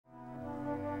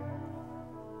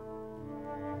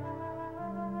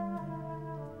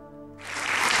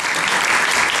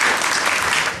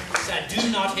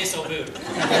not hiss or boo.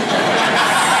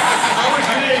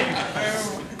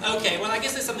 Okay, well I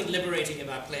guess there's something liberating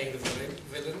about playing the villain,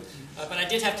 but I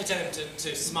did have to tell him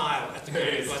to smile at the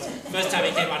curtain. First time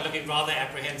he came out looking rather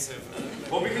apprehensive.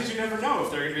 Well, because you never know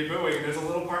if they're going to be booing, and there's a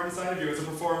little part inside of you as a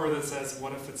performer that says,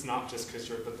 what if it's not just because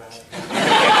you're the bad?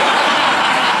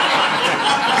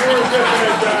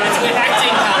 It's with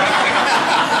acting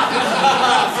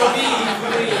for me.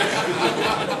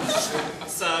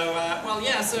 So, well,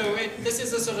 yeah, so this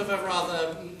is a sort of a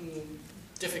rather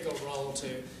difficult role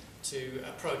to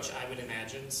approach, I would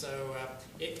imagine. So,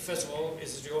 first of all,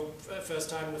 is it your first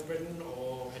time with Britten,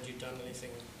 or had you done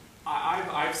anything?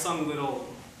 I've sung little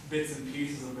bits and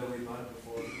pieces of Billy Budd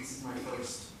before. This is my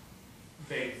first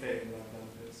big thing that I've done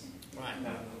with this. Right.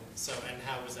 So, and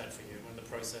how was that for you in the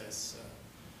process?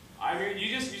 I mean, you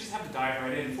just have to dive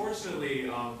right in. Fortunately,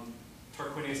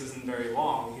 Tarquinius isn't very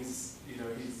long. He's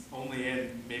only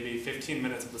in maybe 15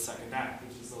 minutes of the second act,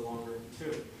 which is the longer of the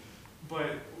two.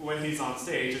 But when he's on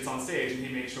stage, it's on stage, and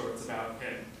he makes sure it's about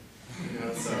him.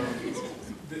 So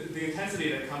the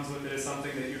intensity that comes with it is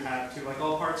something that you have to, like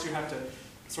all parts, you have to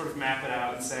sort of map it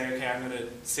out and say, okay, I'm going to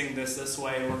sing this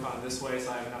way, work on it this way,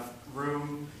 so I have enough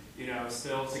room,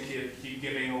 still to keep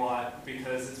giving a lot,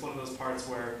 because it's one of those parts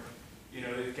where,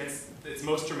 it's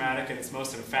most dramatic and it's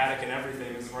most emphatic, and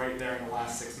everything is right there in the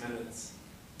last 6 minutes.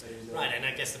 Right, and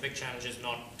I guess the big challenge is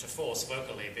not to force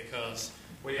vocally, because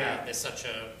there's such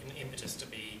an impetus to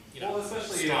be, well,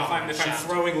 especially if I'm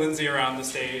throwing Lindsay around the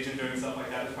stage and doing stuff like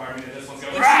that, the part this one's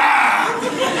going,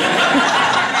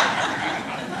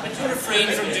 but you refrain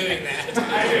from doing that.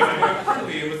 I do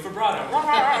partly with vibrato.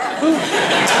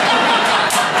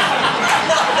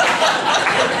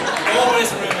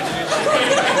 Always remember to do that.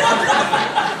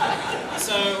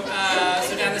 So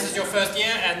Dan, this is your first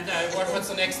year, and what's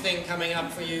the next thing coming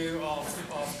up for you of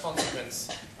consequence?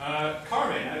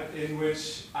 Carmen, in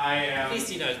which I am... At least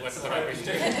he knows what I'm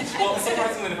doing. Well,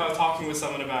 surprisingly, if I was talking with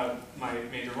someone about my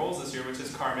major roles this year, which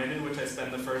is Carmen, in which I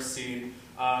spend the first scene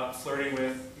flirting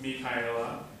with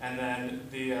Michaela, and then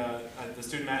the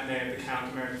student matinee of the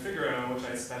Count American Figaro, in which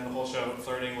I spend the whole show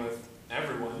flirting with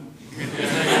everyone.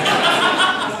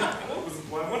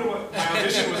 I wonder what my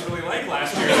audition was really like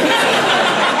last year.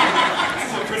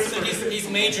 So he's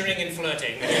majoring in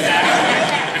flirting.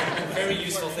 A very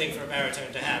useful thing for a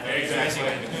baritone to have. Exactly.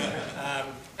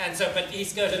 But he's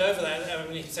skirted over that.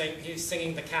 He's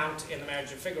singing the Count in the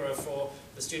Marriage of Figaro for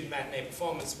the student matinee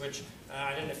performance, which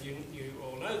I don't know if you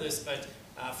all know this, but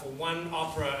for one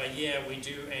opera a year we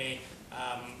do a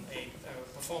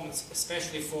performance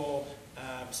especially for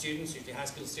students, usually high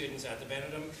school students at the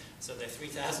Benedum. So there are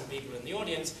 3,000 people in the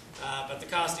audience, but the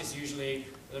cast is usually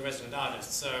the resident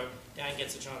artists. So Dan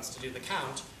gets a chance to do the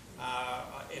Count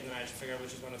in the Marriage of Figaro,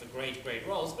 which is one of the great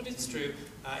roles, but it's true,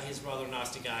 he's rather a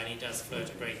nasty guy and he does flirt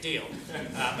a great deal.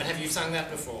 But have you sung that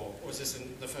before, or was this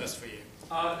the first for you?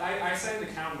 I sang the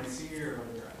Count my senior year of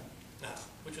undergrad.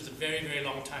 Which was a very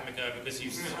long time ago, because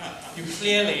you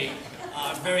clearly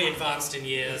are very advanced in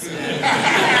years. So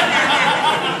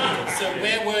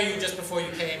where were you just before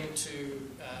you came to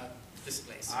this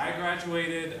place? I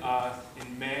graduated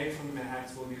in May from the Manhattan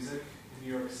School of Music in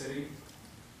New York City.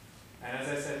 And as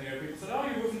I said, people said, oh,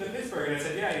 you're moving to Pittsburgh. And I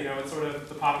said, yeah, it's sort of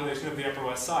the population of the Upper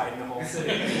West Side in the whole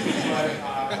city.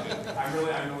 But I'm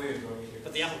really enjoying it here.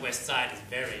 But the Upper West Side is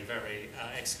very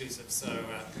exclusive, so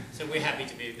we're happy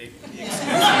to be the exclusive.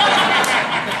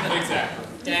 Exactly.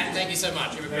 Dan, thank you so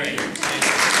much. You were great.